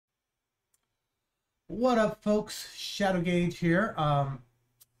What up, folks? Shadow Gauge here.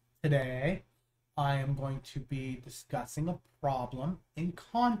 Today I am going to be discussing a problem in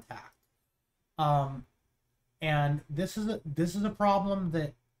Kontakt. And this is a problem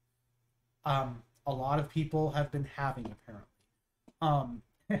that a lot of people have been having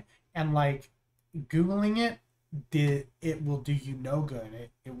apparently. And like Googling it will do you no good.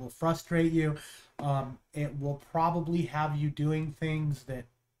 It will frustrate you. It will probably have you doing things that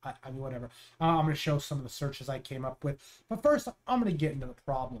I mean, whatever. I'm going to show some of the searches I came up with. But first, I'm going to get into the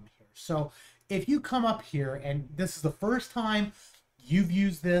problem here. So if you come up here, and this is the first time you've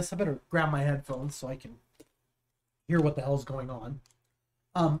used this, I better grab my headphones so I can hear what the hell's going on.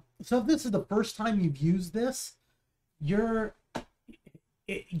 So if this is the first time you've used this, you're going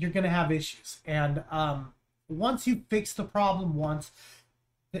to have issues. And once you fix the problem once,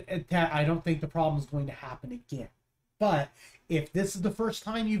 I don't think the problem is going to happen again. But if this is the first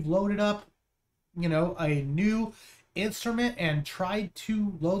time you've loaded up, you know, a new instrument and tried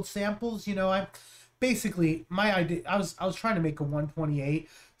to load samples, you know, my idea, I was trying to make a 128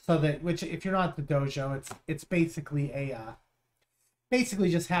 so that, which if you're not the dojo, it's basically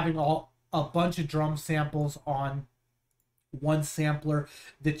basically just having a bunch of drum samples on one sampler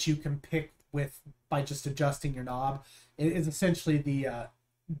that you can pick with by just adjusting your knob. It is essentially the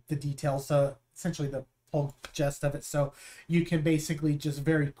details, so essentially the whole gist of it. So you can basically just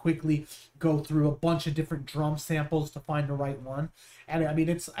very quickly go through a bunch of different drum samples to find the right one. And I mean,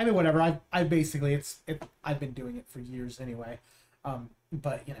 whatever. I've been doing it for years anyway.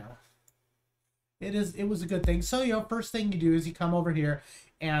 But you know, it was a good thing. So, you know, first thing you do is you come over here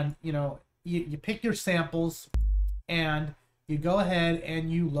and, you know, you pick your samples and you go ahead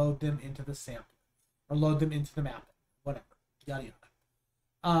and you load them into the sample or load them into the map, whatever, yada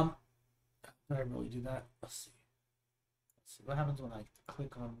yada. Did I really do that? Let's see what happens when I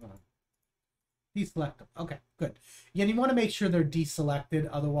click on one. Deselect them. Okay, good. Yeah, and you want to make sure they're deselected,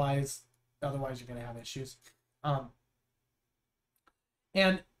 otherwise you're going to have issues.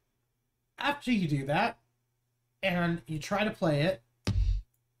 And after you do that and you try to play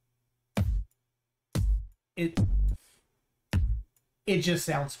it just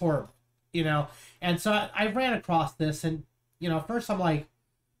sounds horrible, you know. And so I ran across this, and you know, first I'm like,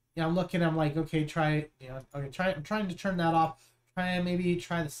 you know, I'm looking, I'm like, okay, I'm trying to turn that off. Maybe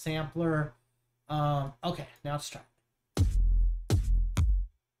try the sampler. Okay, now let's try.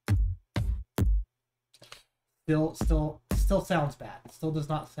 Still sounds bad. Still does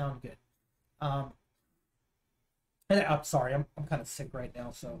not sound good. And I'm sorry, I'm kind of sick right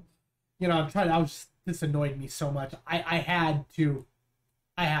now, so you know, this annoyed me so much. I had to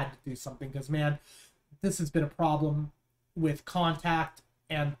do something, because man, this has been a problem with Kontakt.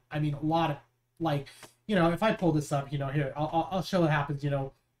 And I mean, a lot of, like, you know, if I pull this up, you know, here, I'll show what happens, you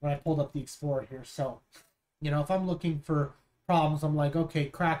know, when I pulled up the Explorer here. So, you know, if I'm looking for problems, I'm like, okay,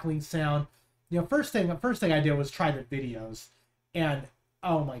 crackling sound. You know, first thing I did was try the videos. And,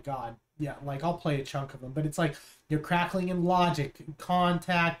 oh my God, yeah, like, I'll play a chunk of them. But it's like, you're crackling in Logic,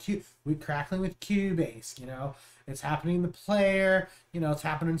 Kontakt, we're crackling with Cubase, you know. It's happening in the player, you know, it's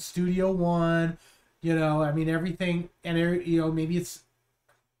happening in Studio One, you know, I mean, everything. And, you know, maybe it's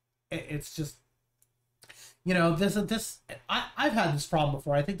just, you know, I've had this problem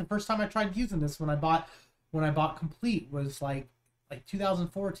before. I think the first time I tried using this when I bought Complete was like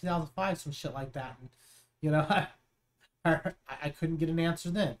 2004, 2005, some shit like that. And, you know, I couldn't get an answer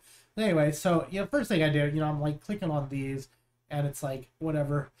then. But anyway, so, you know, first thing I did, you know, I'm like clicking on these and it's like,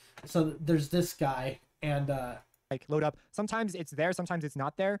 whatever. So there's this guy and, like load up. Sometimes it's there, sometimes it's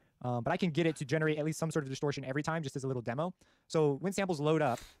not there, but I can get it to generate at least some sort of distortion every time, just as a little demo. So when samples load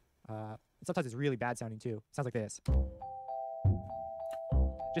up, sometimes it's really bad sounding too. Sounds like this.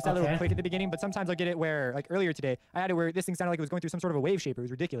 Just that little click at the beginning, but sometimes I'll get it where, like earlier today, I had it where this thing sounded like it was going through some sort of a wave shaper. It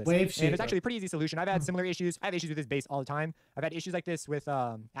was ridiculous. Wave shaper. And it's actually a pretty easy solution. I've had similar issues. I have issues with this bass all the time. I've had issues like this with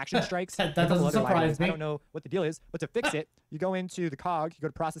action strikes. that doesn't surprise me. I don't know what the deal is, but to fix it, you go into the cog, you go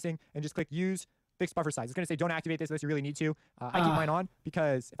to processing, and just click use fixed buffer size. It's going to say don't activate this unless you really need to. I keep mine on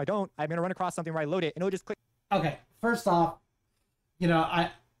because if I don't, I'm going to run across something where I load it and it'll just click. Okay, first off, you know,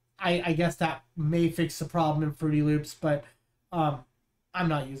 I guess that may fix the problem in Fruity Loops, but I'm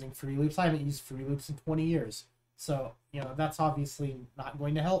not using Fruity Loops. I haven't used Fruity Loops in 20 years. So, you know, that's obviously not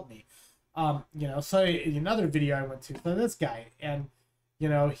going to help me. You know, so another video I went to, so this guy, and, you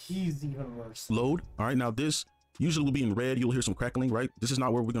know, he's even worse. Load. All right, now this usually will be in red. You'll hear some crackling, right? This is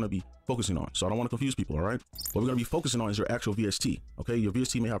not where we're going to be focusing on. So I don't want to confuse people, all right? What we're going to be focusing on is your actual VST, okay? Your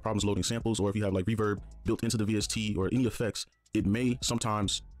VST may have problems loading samples, or if you have like reverb built into the VST or any effects, it may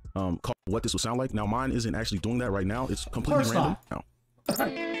sometimes call what this will sound like. Now, mine isn't actually doing that right now. It's completely random now.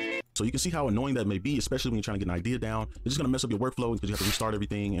 So So you can see how annoying that may be, especially when you're trying to get an idea down. It's just gonna mess up your workflow because you have to restart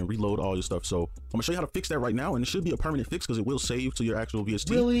everything and reload all your stuff. So I'm gonna show you how to fix that right now, and it should be a permanent fix because it will save to your actual VST.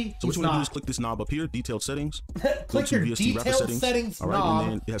 Really? So what you wanna do is click this knob up here, detailed settings. Click your detailed settings all right, knob.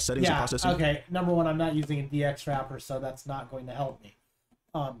 and then it has settings and processing. Okay, number one, I'm not using a DX wrapper, so that's not going to help me.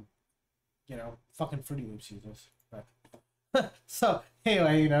 You know, fucking Fruity Loops users. But so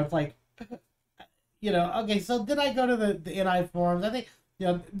anyway, you know, it's like, you know, okay, so then I go to the NI forums. I think, you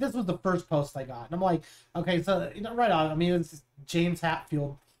know, this was the first post I got, and I'm like, okay, so, you know, right on. I mean, it's James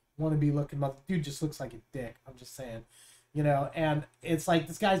Hatfield, wannabe looking mother dude, just looks like a dick. I'm just saying, you know, and it's like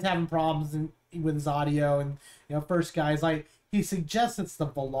this guy's having problems with his audio, and you know, first guy's like, he suggests it's the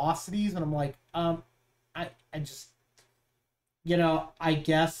velocities, and I'm like, I just, you know, I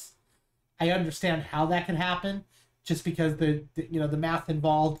guess I understand how that can happen, just because the you know, the math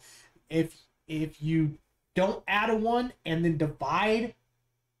involved. If you don't add a 1 and then divide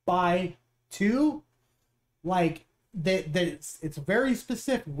by 2, like it's very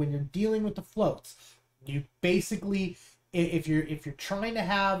specific when you're dealing with the floats. You basically, if you're trying to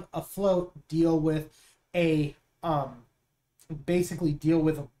have a float deal with a basically deal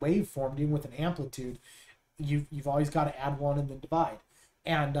with a waveform, dealing with an amplitude, you've always got to add 1 and then divide.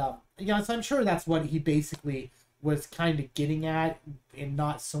 And you know, so I'm sure that's what he basically was kind of getting at in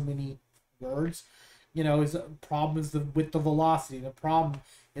not so many words. You know, his problem is with the velocity. The problem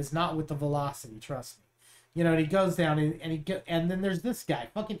is not with the velocity, trust me. You know, and he goes down and then there's this guy,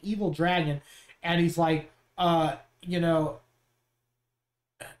 fucking Evil Dragon, and he's like, you know,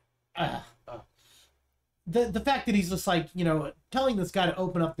 the fact that he's just like, you know, telling this guy to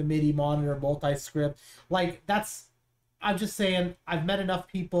open up the MIDI monitor multi-script, like, that's, I'm just saying, I've met enough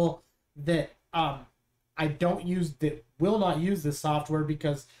people that I don't use, that will not use this software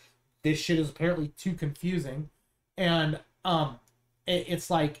because this shit is apparently too confusing. And it's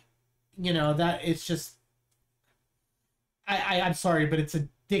like, you know, that it's just, I'm sorry, but it's a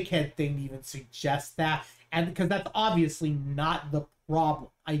dickhead thing to even suggest that, and because that's obviously not the problem.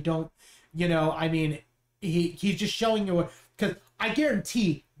 I don't, you know, I mean, he's just showing you, because I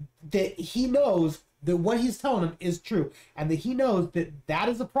guarantee that he knows that what he's telling him is true, and that he knows that that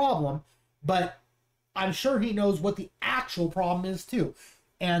is a problem, but I'm sure he knows what the actual problem is too.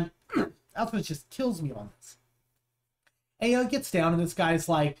 And that's what just kills me on this. And, you know, it gets down, and this guy's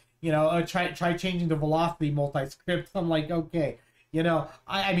like, you know, try changing the velocity multi-script. I'm like, okay, you know,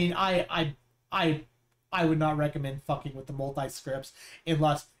 I mean, I would not recommend fucking with the multi-scripts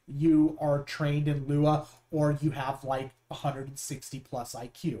unless you are trained in Lua or you have like 160 plus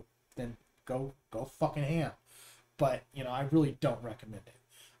IQ. Then go fucking ham. But, you know, I really don't recommend it.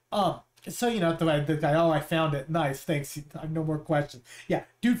 So, you know, the guy, oh, I found it. Nice, thanks. I have no more questions. Yeah,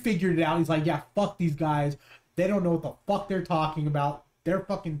 dude figured it out. He's like, yeah, fuck these guys. They don't know what the fuck they're talking about. They're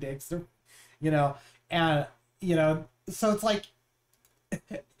fucking dicks. They're, you know, and, you know, so it's like,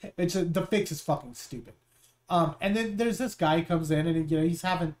 it's the fix is fucking stupid. And then there's this guy who comes in, and, you know, he's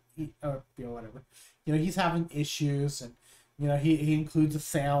having, you know, whatever. You know, he's having issues, and, you know, he includes a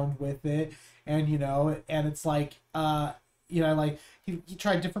sound with it, and, you know, and it's like, you know, like, he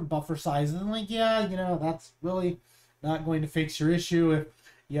tried different buffer sizes, and like, yeah, you know, that's really not going to fix your issue if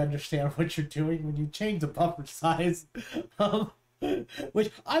you understand what you're doing when you change the buffer size.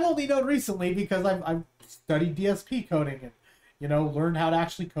 Which I've only known recently because I've studied DSP coding and, you know, learned how to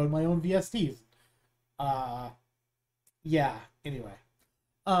actually code my own VSTs. Yeah, anyway.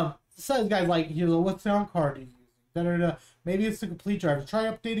 So the guy's like, you know, what sound card are you using? Da-da-da. Maybe it's the complete driver. Try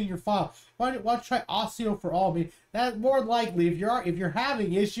updating your file. Why don't you try Audio for All? I mean, that's more likely, if you're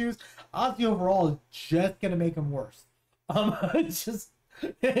having issues, Audio for All is just gonna make them worse. It's just,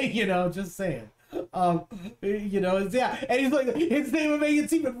 you know, just saying. You know, yeah, and he's like, his name would make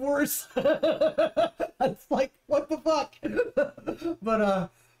it even worse. It's like, what the fuck? But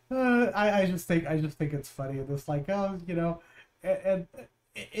I just think it's funny, and it's like, oh, you know, and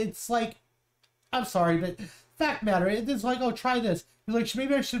it's like, I'm sorry, but fact matter, it's like, oh, try this. He's like,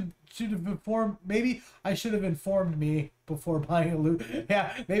 maybe I should have informed. Maybe I should have informed me before buying a loop.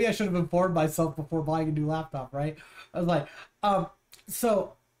 Yeah, maybe I should have informed myself before buying a new laptop, right? I was like,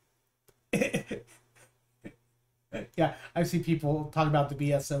 so. Yeah, I've seen people talk about the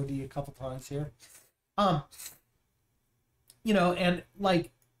BSOD a couple times here. You know, and like,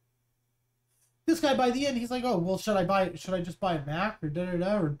 this guy by the end, he's like, oh, well, should I just buy a Mac or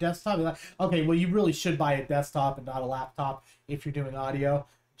da-da-da or desktop? Like, okay, well, you really should buy a desktop and not a laptop if you're doing audio.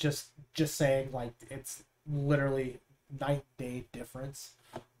 Just saying, like, it's literally night and day difference.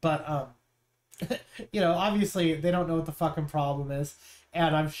 But you know, obviously they don't know what the fucking problem is.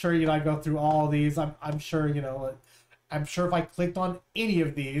 And I'm sure, you know, I go through all of these. I'm sure, you know, I'm sure if I clicked on any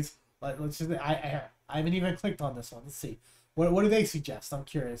of these, Let's just, I haven't even clicked on this one. Let's see. What do they suggest? I'm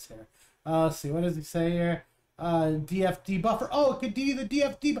curious here. Let's see. What does he say here? DFD buffer. Oh, it could do the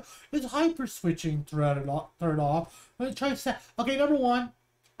DFD buffer. It's hyper switching turned off. Let me try to set. Okay, number one,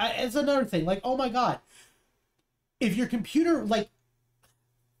 it's another thing. Like, oh my god, if your computer, like,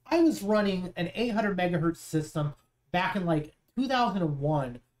 I was running an 800 megahertz system back in like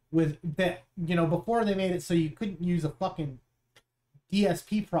 2001 with that, you know, before they made it so you couldn't use a fucking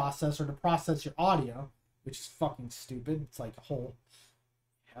DSP processor to process your audio, which is fucking stupid. It's like a whole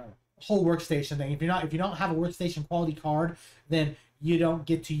workstation thing. If you don't have a workstation quality card, then you don't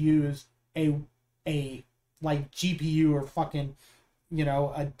get to use a like GPU or fucking, you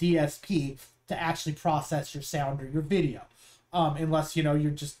know, a DSP to actually process your sound or your video, unless, you know,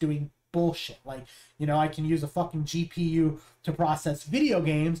 you're just doing bullshit. Like, you know, I can use a fucking GPU to process video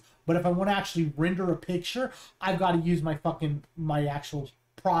games, but if I want to actually render a picture, I've got to use my actual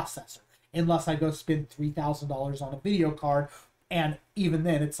processor, unless I go spend $3,000 on a video card. And even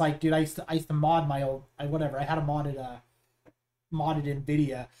then, it's like, dude, I used to mod my old, I had a modded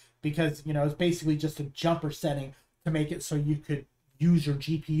NVIDIA, because, you know, it's basically just a jumper setting to make it so you could use your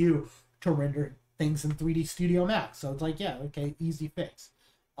GPU to render things in 3D Studio Max. So it's like, yeah, okay, easy fix.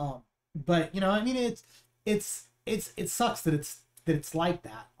 But, you know, I mean, it sucks that it's like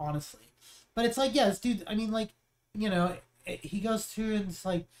that, honestly. But it's like, yeah, this dude, I mean, like, you know, he goes through and it's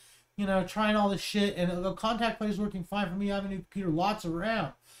like, you know, trying all this shit, and the Kontakt plays working fine for me. I have a new computer, lots of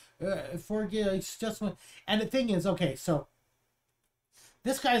RAM. It's just one. And the thing is, okay, so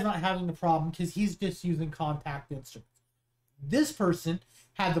this guy's not having the problem because he's just using Kontakt instruments. This person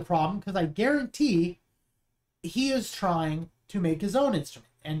had the problem because I guarantee he is trying to make his own instrument.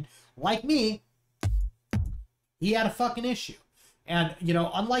 And like me, he had a fucking issue. And, you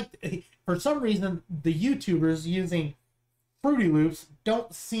know, unlike, for some reason, the YouTubers using Fruity Loops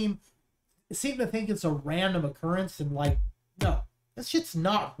don't seem to think it's a random occurrence, and like, no, this shit's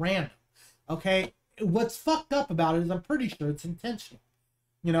not random. Okay, what's fucked up about it is I'm pretty sure it's intentional.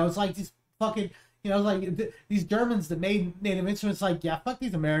 You know, it's like these fucking, you know, like these Germans that made native instruments. Like, yeah, fuck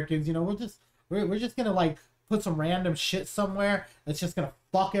these Americans. You know, we're just gonna like put some random shit somewhere that's just gonna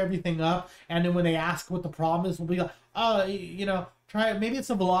fuck everything up. And then when they ask what the problem is, we'll be like, oh, you know, try, maybe it's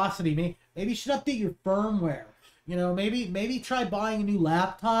a velocity. Maybe you should update your firmware. You know, maybe try buying a new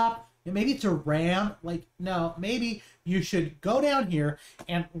laptop. And maybe it's a RAM. Like, no, maybe you should go down here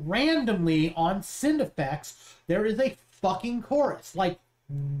and randomly on Sound Effects, there is a fucking chorus. Like,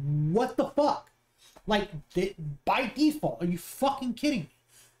 what the fuck? Like, by default, are you fucking kidding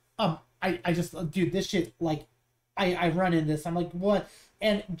me? I just, dude, this shit, like, I run into this. I'm like, what?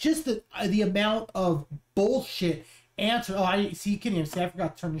 And just the amount of bullshit answer. Oh, I see, you can't even say, I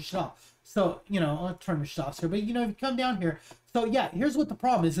forgot to turn this shit off. So, you know, I'll turn the shit off here. But, you know, if you come down here. So, yeah, here's what the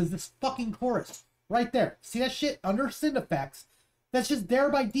problem is this fucking chorus right there. See that shit under Sound Effects? That's just there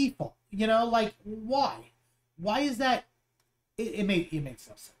by default. You know, like, why? Why is that? It makes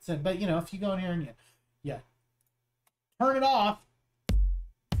no sense. But, you know, if you go in here and you turn it off.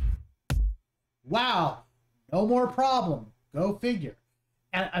 Wow. No more problem. Go figure.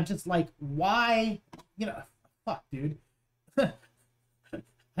 And I'm just like, why? You know, fuck, dude.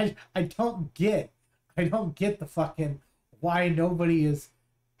 I don't get the fucking why nobody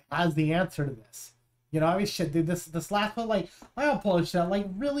has the answer to this. You know, I mean, shit, dude, this last one, like, I don't pull shit out. Like,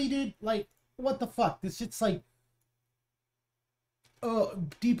 really, dude? Like, what the fuck? This shit's like, oh,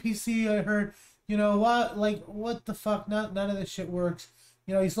 DPC, I heard, you know what? Like, what the fuck? None of this shit works.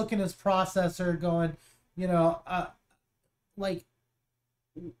 You know, he's looking at his processor going, you know, like,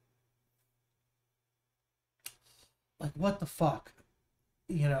 what the fuck?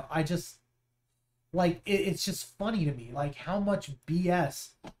 You know, I just, like, it's just funny to me, like, how much BS,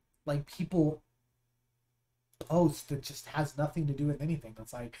 like, people post that just has nothing to do with anything.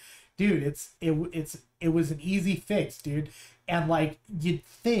 It's like, dude, it was an easy fix, dude. And, like, you'd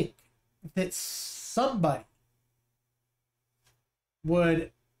think that somebody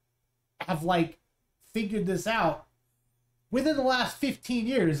would have, like, figured this out within the last 15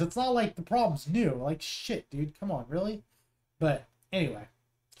 years. It's not like the problem's new. Like, shit, dude, come on, really? But anyway.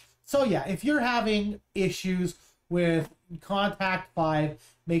 So yeah, if you're having issues with Kontakt 5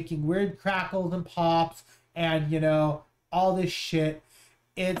 making weird crackles and pops and, you know, all this shit,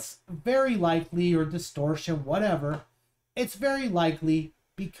 it's very likely, or distortion, whatever, it's very likely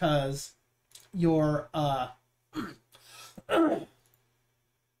because you're,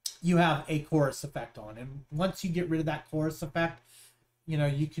 you have a chorus effect on. And once you get rid of that chorus effect, you know,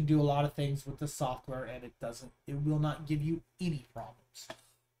 you can do a lot of things with the software, and it will not give you any problems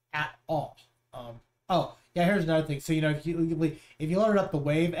at all. Oh, yeah, here's another thing. So, if you loaded up the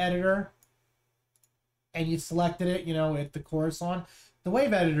wave editor and you selected it, with the chorus on, the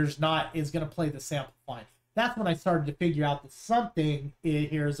wave editor's is going to play the sample fine. That's when I started to figure out that something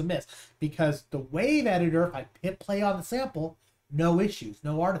here is amiss, because the wave editor, if I hit play on the sample, no issues,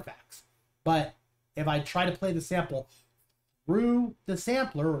 no artifacts. But if I try to play the sample through the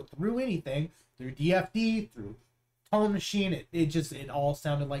sampler or through anything, through DFD, through Tone Machine, it all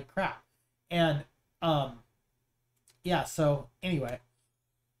sounded like crap. And yeah, so anyway,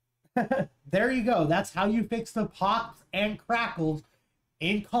 there you go. That's how you fix the pops and crackles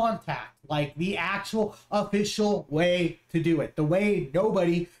in Kontakt, like the actual official way to do it, the way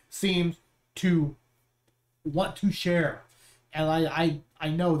nobody seems to want to share. And I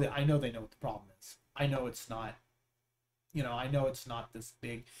know they know what the problem is. I know it's not, I know it's not this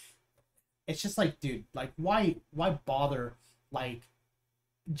big. It's just like, dude, like, why bother, like,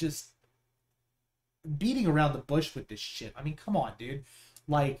 just beating around the bush with this shit? I mean, come on, dude.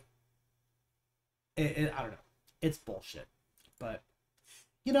 Like, I don't know. It's bullshit. But,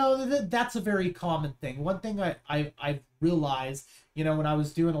 that's a very common thing. One thing I've realized, when I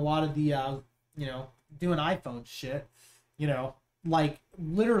was doing a lot of the, doing iPhone shit, like,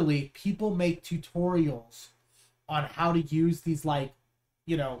 literally, people make tutorials on how to use these, like,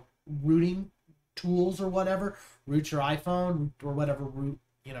 rooting tools or whatever, root your iPhone or whatever,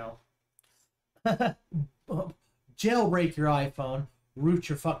 jailbreak your iPhone, root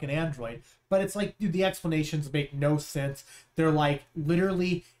your fucking Android. But it's like, dude, the explanations make no sense. They're like,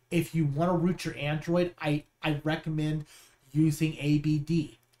 literally, if you want to root your Android, I recommend using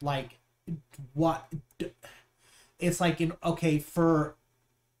ABD. Like, what? It's like, okay, for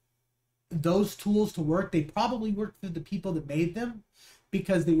those tools to work, they probably worked for the people that made them,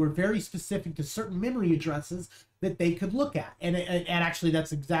 because they were very specific to certain memory addresses that they could look at. And actually,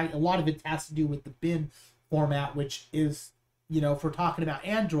 that's exactly, a lot of it has to do with the bin format, which is, if we're talking about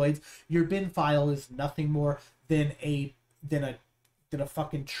Androids, your bin file is nothing more than a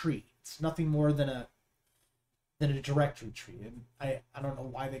fucking tree. It's nothing more than a directory tree. And I don't know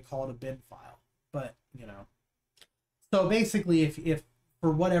why they call it a bin file, but So basically, if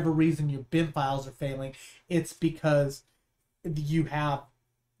for whatever reason your bin files are failing, it's because you have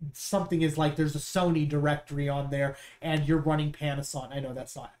something is like, there's a Sony directory on there and you're running Panasonic. I know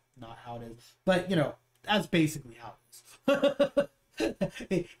that's not how it is, but that's basically how it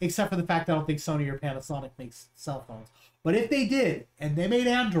is. Except for the fact that I don't think Sony or Panasonic makes cell phones. But if they did and they made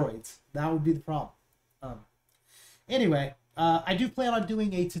Androids, that would be the problem. Anyway, I do plan on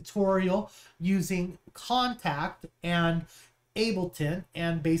doing a tutorial using Kontakt and Ableton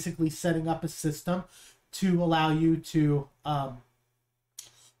and basically setting up a system to allow you to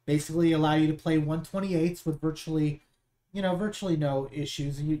basically allow you to play 128s with virtually no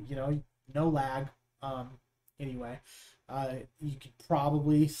issues, no lag. Anyway, you could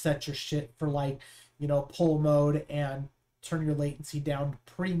probably set your shit for, like, pull mode and turn your latency down to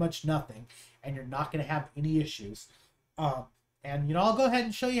pretty much nothing, and you're not going to have any issues. And I'll go ahead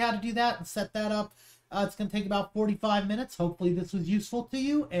and show you how to do that and set that up. It's going to take about 45 minutes. Hopefully this was useful to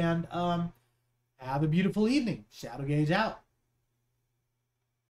you, and have a beautiful evening. Shadow Gauge out.